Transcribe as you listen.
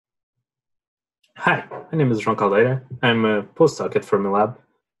Hi, my name is João Caldeira. I'm a postdoc at Fermilab,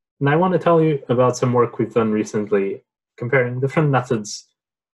 and I want to tell you about some work we've done recently comparing different methods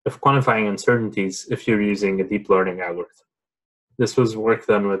of quantifying uncertainties if you're using a deep learning algorithm. This was work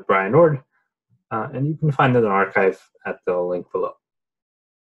done with Brian Ord, and you can find it in an archive at the link below.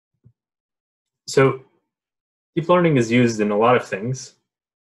 So deep learning is used in a lot of things: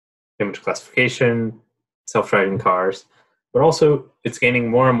 image classification, self-driving cars, but also it's gaining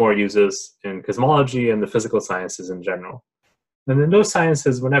more and more uses in cosmology and the physical sciences in general. And in those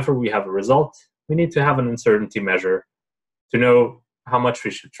sciences, whenever we have a result, we need to have an uncertainty measure to know how much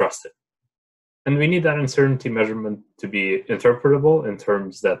we should trust it. And we need that uncertainty measurement to be interpretable in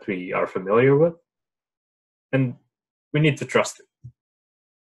terms that we are familiar with. And we need to trust it.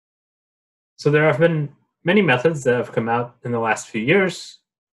 So there have been many methods that have come out in the last few years,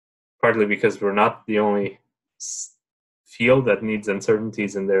 partly because we're not the only field that needs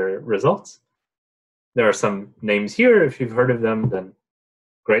uncertainties in their results. There are some names here. If you've heard of them, then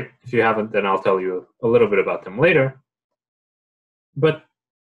great. If you haven't, then I'll tell you a little bit about them later. But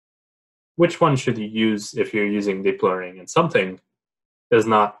which one should you use if you're using deep learning and something is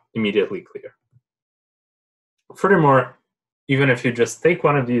not immediately clear? Furthermore, even if you just take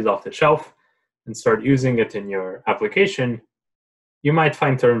one of these off the shelf and start using it in your application, you might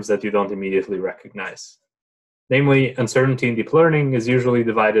find terms that you don't immediately recognize. Namely, uncertainty in deep learning is usually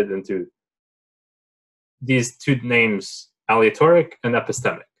divided into these two names, aleatoric and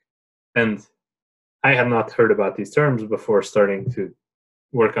epistemic. And I had not heard about these terms before starting to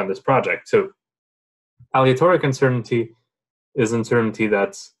work on this project. So aleatoric uncertainty is uncertainty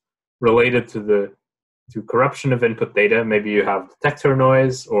that's related to corruption of input data. Maybe you have detector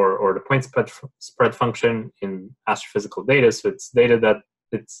noise or the point spread function in astrophysical data. So it's data that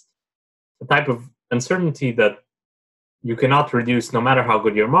it's a type of uncertainty that you cannot reduce no matter how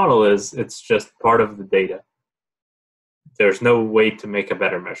good your model is. It's just part of the data. There's no way to make a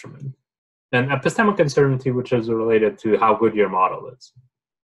better measurement. And epistemic uncertainty, which is related to how good your model is.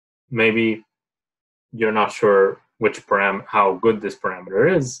 Maybe you're not sure how good this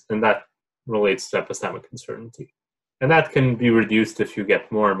parameter is, and that relates to epistemic uncertainty. And that can be reduced if you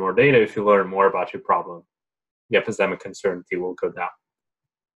get more and more data. If you learn more about your problem, the epistemic uncertainty will go down.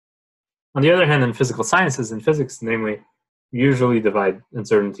 On the other hand, in physical sciences, in physics, namely, we usually divide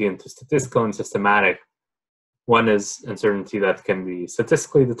uncertainty into statistical and systematic. One is uncertainty that can be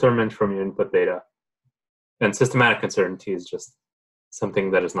statistically determined from your input data, and systematic uncertainty is just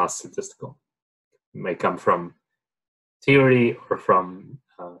something that is not statistical. It may come from theory or from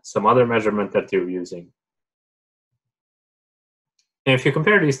some other measurement that you're using. And if you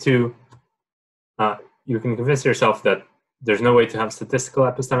compare these two, you can convince yourself that there's no way to have statistical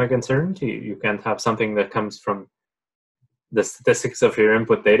epistemic uncertainty. You can't have something that comes from the statistics of your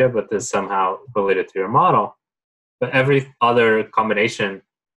input data, but is somehow related to your model. But every other combination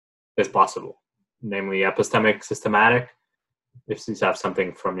is possible, namely epistemic, systematic. If you have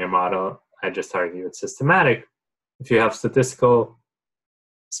something from your model, I just argue it's systematic. If you have statistical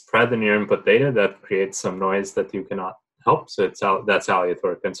spread in your input data, that creates some noise that you cannot help. So that's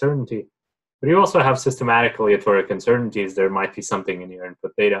aleatoric uncertainty. But you also have systematic aleatoric uncertainties. There might be something in your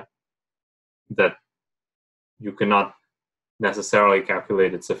input data that you cannot necessarily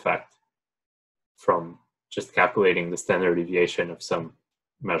calculate its effect from just calculating the standard deviation of some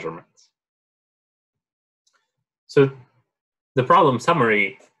measurements. So the problem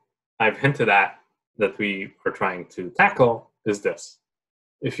summary I've hinted at that we are trying to tackle is this.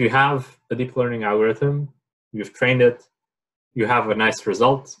 If you have a deep learning algorithm, you've trained it, you have a nice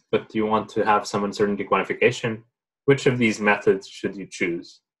result, but you want to have some uncertainty quantification, which of these methods should you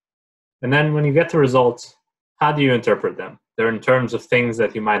choose? And then when you get the results, how do you interpret them? They're in terms of things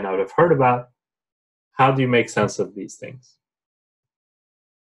that you might not have heard about. How do you make sense of these things?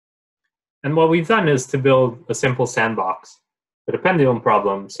 And what we've done is to build a simple sandbox with a pendulum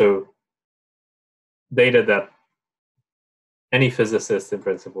problem, so data that any physicist in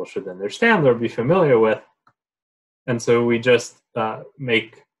principle should understand or be familiar with. And so we just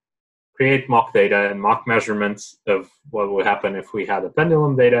create mock data and mock measurements of what would happen if we had a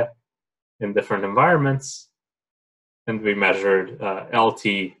pendulum data in different environments. And we measured LT,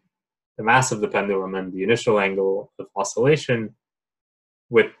 the mass of the pendulum, and the initial angle of oscillation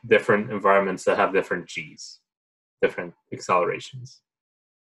with different environments that have different Gs, different accelerations.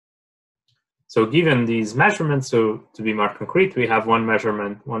 So given these measurements, so to be more concrete, we have one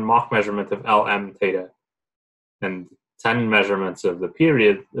mock measurement of Lm theta, and 10 measurements of the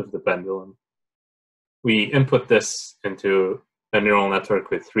period of the pendulum. We input this into a neural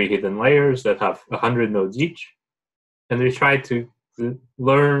network with 3 hidden layers that have 100 nodes each, and we try to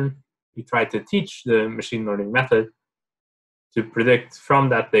learn we try to teach the machine learning method to predict from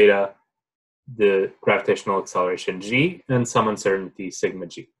that data the gravitational acceleration g and some uncertainty sigma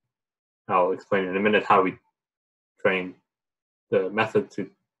g. I'll explain in a minute how we train the method to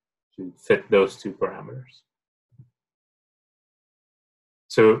fit those two parameters.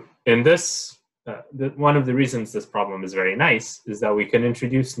 So in this, one of the reasons this problem is very nice is that we can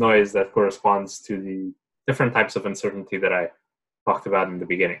introduce noise that corresponds to the different types of uncertainty that I talked about in the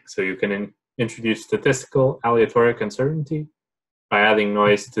beginning. So you can introduce statistical aleatoric uncertainty by adding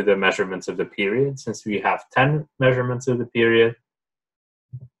noise to the measurements of the period. Since we have 10 measurements of the period,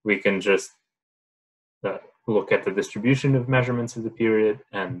 we can just look at the distribution of measurements of the period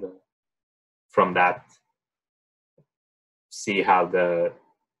and from that see how the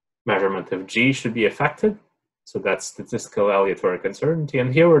measurement of G should be affected. So that's statistical aleatoric uncertainty.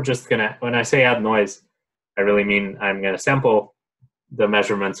 And here we're just gonna, when I say add noise, I really mean I'm gonna sample the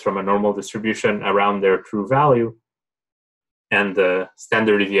measurements from a normal distribution around their true value, and the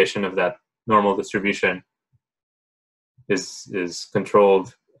standard deviation of that normal distribution is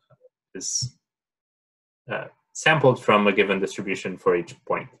controlled, is sampled from a given distribution for each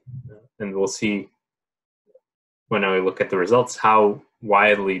point. And we'll see when I look at the results how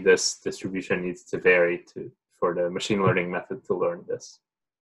widely this distribution needs to vary for the machine learning method to learn this.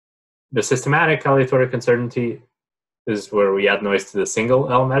 The systematic aleatoric uncertainty is where we add noise to the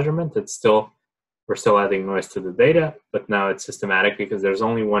single L measurement. We're still adding noise to the data, but now it's systematic because there's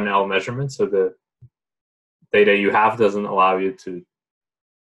only one L measurement, so the data you have doesn't allow you to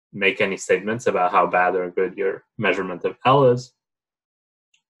make any statements about how bad or good your measurement of L is.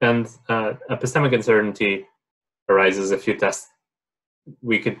 And epistemic uncertainty arises if you test.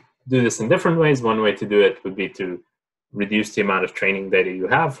 We could do this in different ways. One way to do it would be to reduce the amount of training data you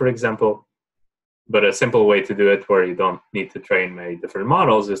have, for example. But a simple way to do it where you don't need to train many different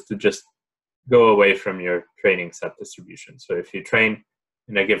models is to just go away from your training set distribution. So if you train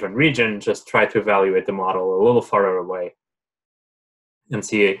in a given region, just try to evaluate the model a little farther away and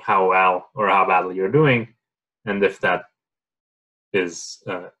see how well or how badly you're doing, and if that is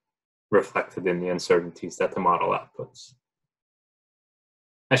reflected in the uncertainties that the model outputs.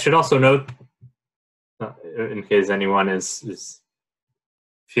 I should also note, in case anyone is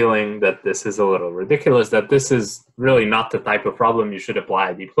feeling that this is a little ridiculous, that this is really not the type of problem you should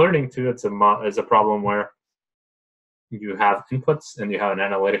apply deep learning to. It's a problem where you have inputs and you have an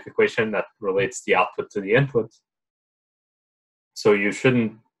analytic equation that relates the output to the input. So you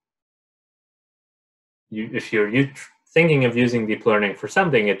shouldn't, if you're thinking of using deep learning for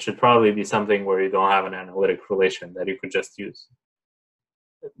something, it should probably be something where you don't have an analytic relation that you could just use.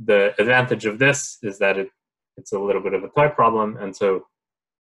 The advantage of this is that it's a little bit of a toy problem, and so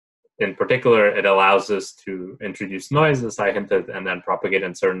in particular, it allows us to introduce noise, as I hinted, and then propagate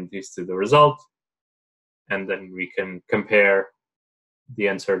uncertainties to the result. And then we can compare the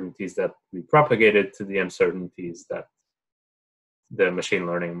uncertainties that we propagated to the uncertainties that the machine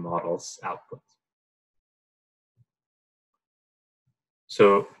learning models output.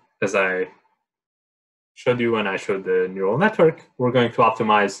 So as I showed you when I showed the neural network, we're going to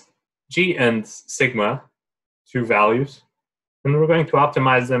optimize G and sigma, two values. And we're going to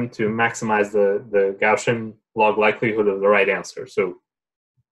optimize them to maximize the Gaussian log likelihood of the right answer. So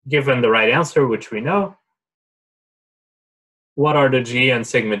given the right answer, which we know, what are the G and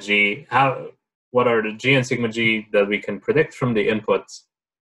sigma G? What are the G and sigma G that we can predict from the inputs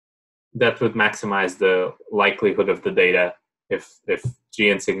that would maximize the likelihood of the data if G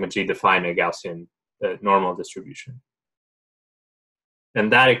and sigma G define a Gaussian normal distribution?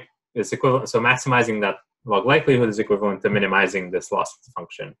 And that is equivalent. So maximizing that log likelihood is equivalent to minimizing this loss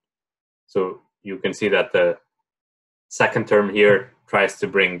function. So you can see that the second term here tries to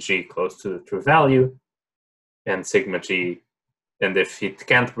bring G close to the true value, and sigma G, and if it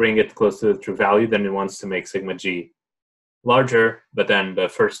can't bring it close to the true value, then it wants to make sigma G larger, but then the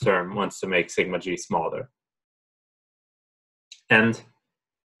first term wants to make sigma G smaller. And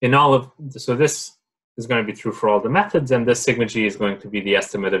in all of, so this is going to be true for all the methods, and this sigma G is going to be the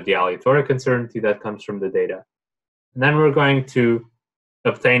estimate of the aleatoric uncertainty that comes from the data. And then we're going to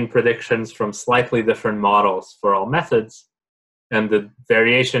obtain predictions from slightly different models for all methods, and the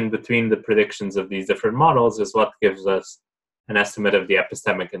variation between the predictions of these different models is what gives us an estimate of the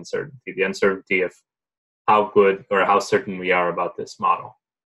epistemic uncertainty, the uncertainty of how good or how certain we are about this model.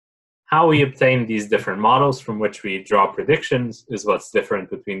 How we obtain these different models from which we draw predictions is what's different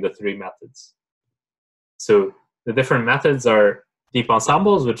between the three methods. So the different methods are Deep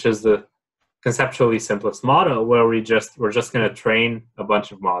Ensembles, which is the conceptually simplest model, where we're just going to train a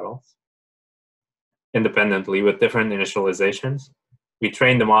bunch of models independently with different initializations. we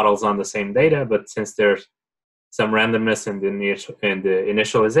train the models on the same data, but since there's some randomness in the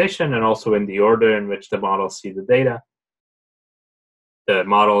initialization and also in the order in which the models see the data, the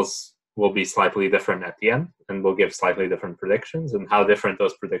models will be slightly different at the end and will give slightly different predictions, and how different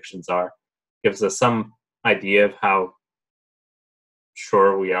those predictions are gives us some idea of how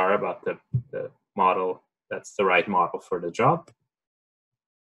sure we are about the model that's the right model for the job.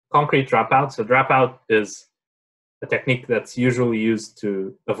 Concrete dropout. So dropout is a technique that's usually used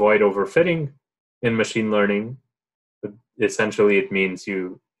to avoid overfitting in machine learning. But essentially, it means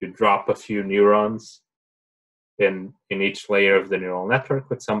you drop a few neurons in each layer of the neural network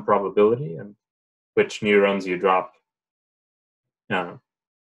with some probability, and which neurons you drop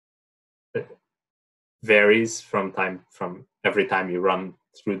varies from every time you run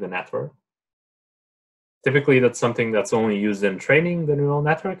through the network. Typically, that's something that's only used in training the neural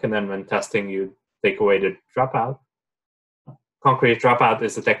network, and then when testing, you take away the dropout. Concrete dropout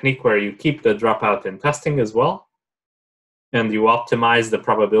is a technique where you keep the dropout in testing as well, and you optimize the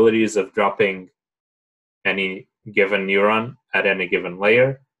probabilities of dropping any given neuron at any given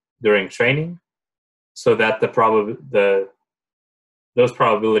layer during training, so that those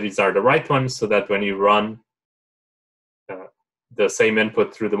probabilities are the right ones, so that when you run the same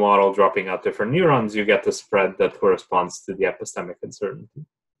input through the model dropping out different neurons, you get the spread that corresponds to the epistemic uncertainty.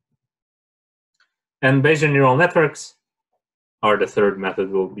 And Bayesian neural networks are the third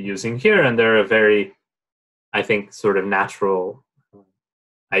method we'll be using here, and they're a very, I think, sort of natural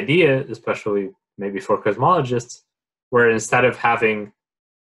idea, especially maybe for cosmologists, where instead of having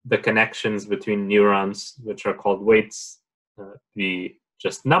the connections between neurons, which are called weights, be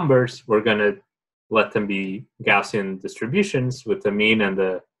just numbers, we're going to let them be Gaussian distributions with the mean and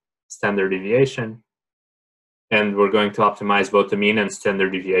the standard deviation. And we're going to optimize both the mean and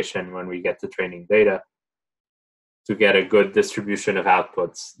standard deviation when we get the training data to get a good distribution of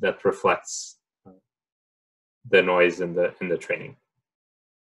outputs that reflects the noise in the training.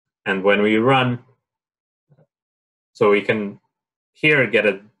 And when we run, so we can here get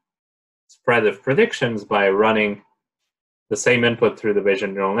a spread of predictions by running the same input through the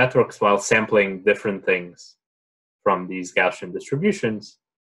Bayesian neural networks while sampling different things from these Gaussian distributions.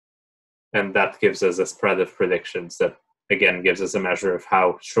 And that gives us a spread of predictions that, again, gives us a measure of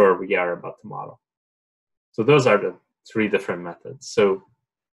how sure we are about the model. So those are the three different methods. So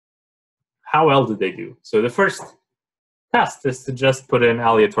how well do they do? So the first test is to just put in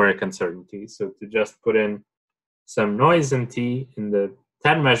aleatoric uncertainty. So to just put in some noise in T in the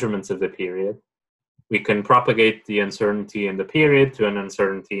 10 measurements of the period. We can propagate the uncertainty in the period to an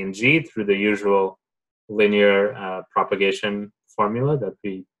uncertainty in G through the usual linear propagation formula that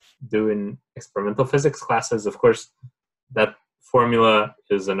we do in experimental physics classes. Of course, that formula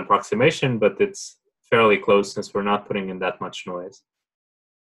is an approximation, but it's fairly close since we're not putting in that much noise.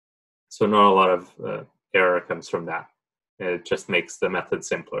 So not a lot of error comes from that. It just makes the method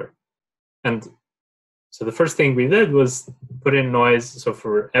simpler. And so the first thing we did was put in noise. So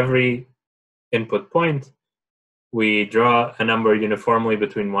for every input point, we draw a number uniformly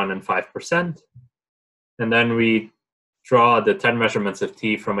between 1 and 5%. And then we draw the 10 measurements of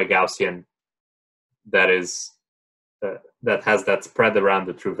T from a Gaussian that is that has that spread around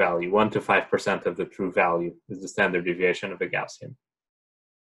the true value. 1 to 5% of the true value is the standard deviation of a Gaussian.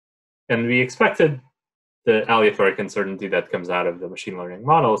 And we expected the aleatoric uncertainty that comes out of the machine learning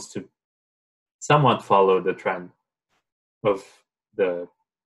models to somewhat follow the trend of the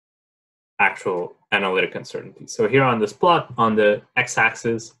actual analytic uncertainty. So here on this plot, on the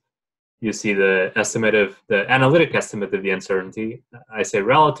x-axis, you see the analytic estimate of the uncertainty. I say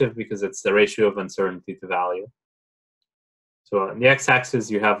relative because it's the ratio of uncertainty to value. So on the x-axis,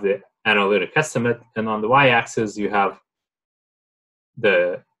 you have the analytic estimate, and on the y-axis, you have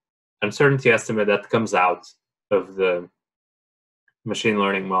the uncertainty estimate that comes out of the machine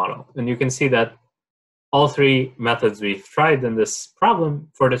learning model. And you can see that all three methods we've tried in this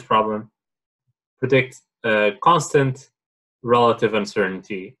problem, predict a constant relative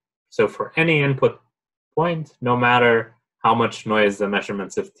uncertainty. So for any input point, no matter how much noise the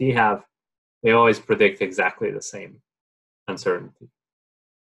measurements of T have, they always predict exactly the same uncertainty.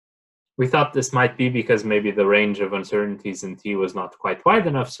 We thought this might be because maybe the range of uncertainties in T was not quite wide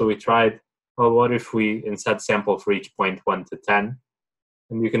enough, so we tried, well, what if we instead sample for each point 1 to 10?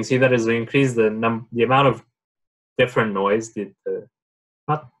 And you can see that as we increase the amount of different noise,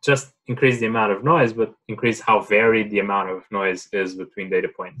 not just increase the amount of noise, but increase how varied the amount of noise is between data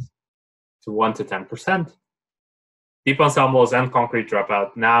points to 1 to 10%. Deep ensembles and concrete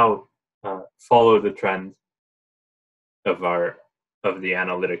dropout now follow the trend of the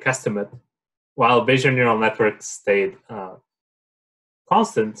analytic estimate, while Bayesian neural networks stayed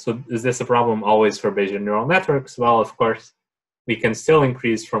constant. So is this a problem always for Bayesian neural networks? Well, of course, we can still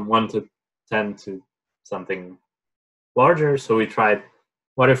increase from 1 to 10 to something larger. So we tried,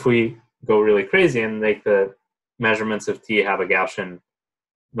 what if we go really crazy and make the measurements of t have a Gaussian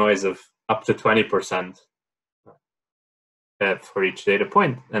noise of up to 20% for each data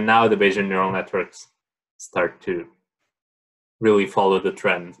point? And now the Bayesian neural networks start to really follow the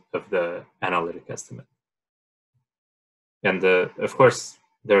trend of the analytic estimate. And of course,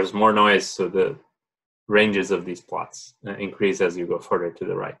 there's more noise, so the ranges of these plots increase as you go further to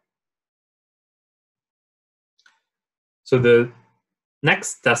the right. So the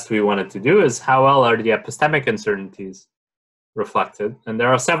next test we wanted to do is how well are the epistemic uncertainties reflected? And there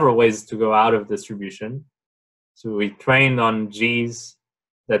are several ways to go out of distribution. So we trained on G's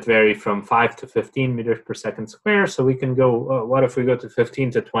that vary from 5 to 15 meters per second square. So we can go, what if we go to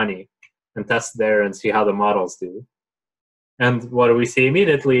 15 to 20 and test there and see how the models do? And what we see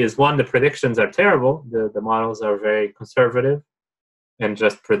immediately is, one, the predictions are terrible. The models are very conservative and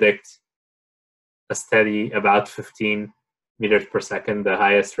just predict a steady about 15 meters per second, the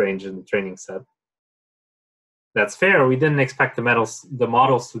highest range in the training set. That's fair. We didn't expect the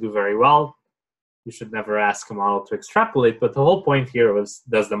models to do very well. You should never ask a model to extrapolate, but the whole point here was,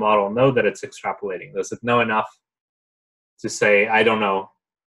 does the model know that it's extrapolating? Does it know enough to say, I don't know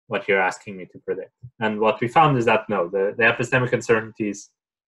what you're asking me to predict? And what we found is that no, the epistemic uncertainties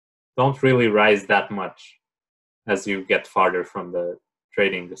don't really rise that much as you get farther from the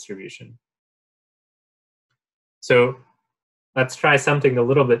training distribution. So let's try something a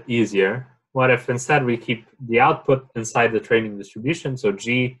little bit easier. What if instead we keep the output inside the training distribution? So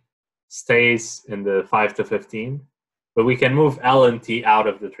G stays in the 5 to 15, but we can move L and T out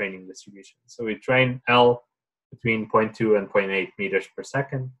of the training distribution. So we train L between 0.2 and 0.8 meters per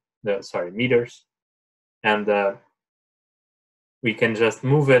second, meters. And we can just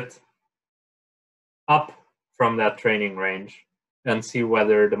move it up from that training range and see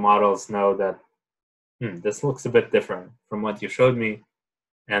whether the models know that this looks a bit different from what you showed me,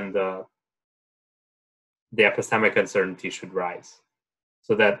 and the epistemic uncertainty should rise.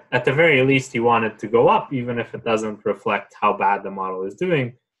 So that at the very least you want it to go up, even if it doesn't reflect how bad the model is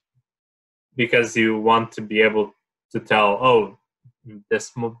doing, because you want to be able to tell, oh,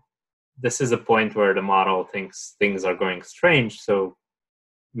 this is a point where the model thinks things are going strange, so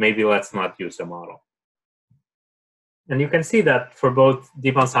maybe let's not use the model. And you can see that for both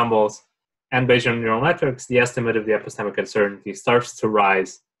deep ensembles and Bayesian neural networks, the estimate of the epistemic uncertainty starts to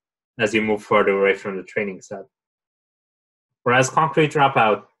rise as you move further away from the training set. Whereas concrete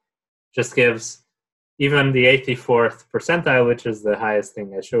dropout just gives even the 84th percentile, which is the highest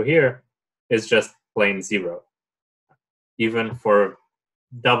thing I show here, is just plain 0, even for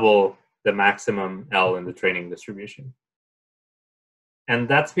double the maximum L in the training distribution. And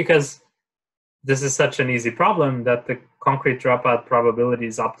that's because this is such an easy problem that the concrete dropout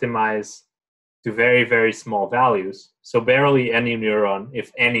probabilities optimize to very, very small values. So barely any neuron,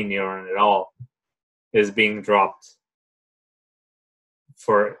 if any neuron at all, is being dropped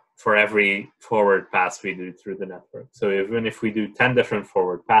for every forward pass we do through the network. So even if we do 10 different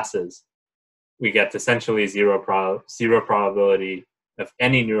forward passes, we get essentially zero probability of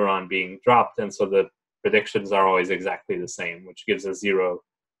any neuron being dropped. And so the predictions are always exactly the same, which gives us 0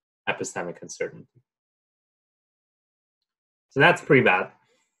 epistemic uncertainty. So that's pretty bad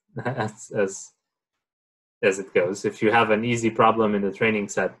as it goes. If you have an easy problem in the training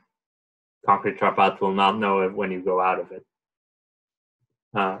set, concrete dropout will not know it when you go out of it.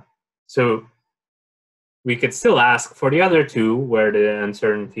 So we could still ask for the other two, where the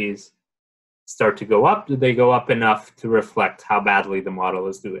uncertainties start to go up. Do they go up enough to reflect how badly the model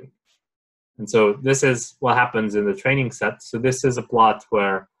is doing? And so this is what happens in the training set. So this is a plot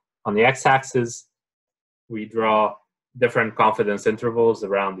where on the x-axis, we draw different confidence intervals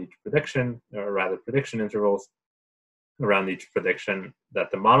around each prediction, or rather prediction intervals around each prediction that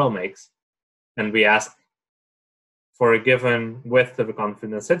the model makes. And we ask, for a given width of a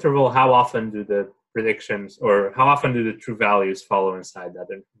confidence interval, how often do the predictions, or how often do the true values follow inside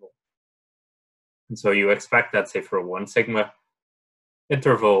that interval? And so you expect that, say, for a 1 sigma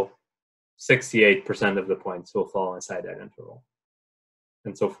interval, 68% of the points will fall inside that interval,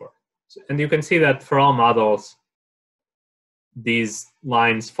 and so forth. And you can see that for all models, these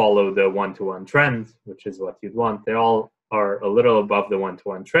lines follow the 1-to-1 trend, which is what you'd want. They all are a little above the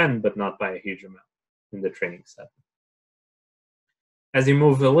 1-to-1 trend, but not by a huge amount in the training set. As you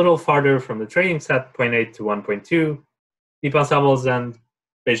move a little farther from the training set, 0.8 to 1.2, deep ensembles and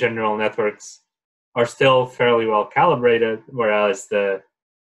Bayesian neural networks are still fairly well calibrated, whereas the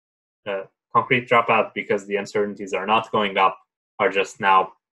concrete dropout, because the uncertainties are not going up, are just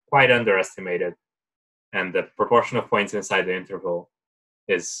now quite underestimated, and the proportion of points inside the interval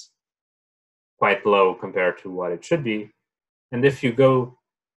is quite low compared to what it should be. And if you go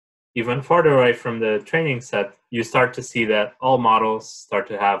even farther away from the training set, you start to see that all models start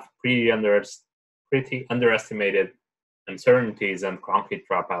to have pretty underestimated uncertainties, and concrete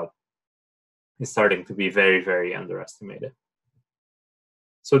dropout is starting to be very, very underestimated.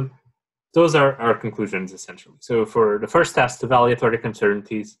 So those are our conclusions, essentially. So for the first test of aleatoric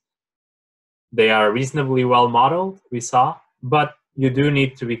uncertainties, they are reasonably well modeled, we saw, but you do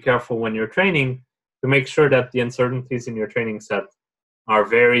need to be careful when you're training to make sure that the uncertainties in your training set are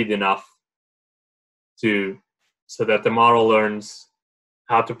varied enough so that the model learns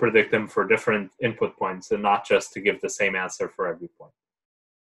how to predict them for different input points and not just to give the same answer for every point.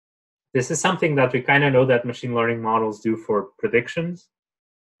 This is something that we kind of know that machine learning models do for predictions.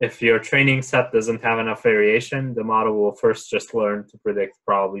 If your training set doesn't have enough variation, the model will first just learn to predict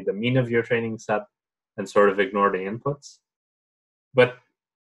probably the mean of your training set and sort of ignore the inputs. But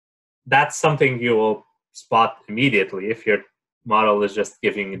that's something you will spot immediately if your model is just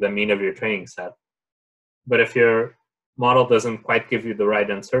giving the mean of your training set. But if your model doesn't quite give you the right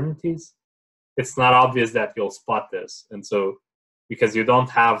uncertainties, it's not obvious that you'll spot this. And so, because you don't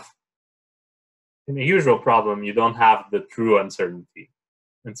have, in a usual problem, you don't have the true uncertainty.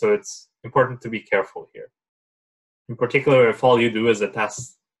 And so it's important to be careful here. In particular, if all you do is a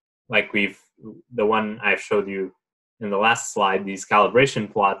test, like the one I showed you in the last slide, these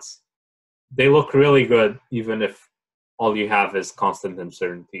calibration plots, they look really good even if all you have is constant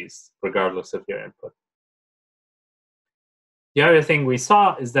uncertainties, regardless of your input. The other thing we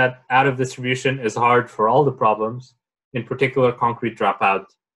saw is that out of distribution is hard for all the problems. In particular, concrete dropout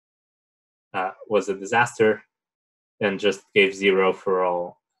was a disaster and just gave 0 for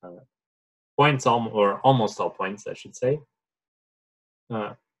all points, or almost all points, I should say.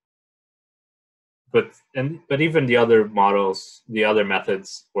 But even the other models, the other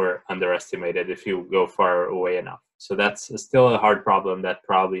methods were underestimated if you go far away enough. So that's still a hard problem that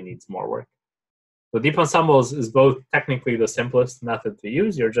probably needs more work. So Deep Ensembles is both technically the simplest method to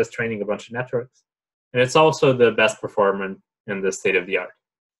use. You're just training a bunch of networks. And it's also the best performant in the state of the art.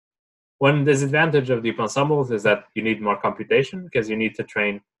 One disadvantage of Deep Ensembles is that you need more computation because you need to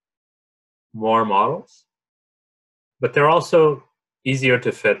train more models. But they're also easier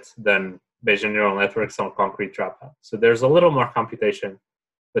to fit than Bayesian neural networks on concrete dropout. So there's a little more computation,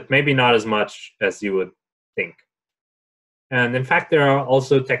 but maybe not as much as you would think. And in fact, there are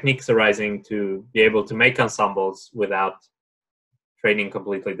also techniques arising to be able to make ensembles without training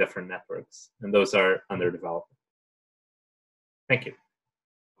completely different networks. And those are under development. Thank you.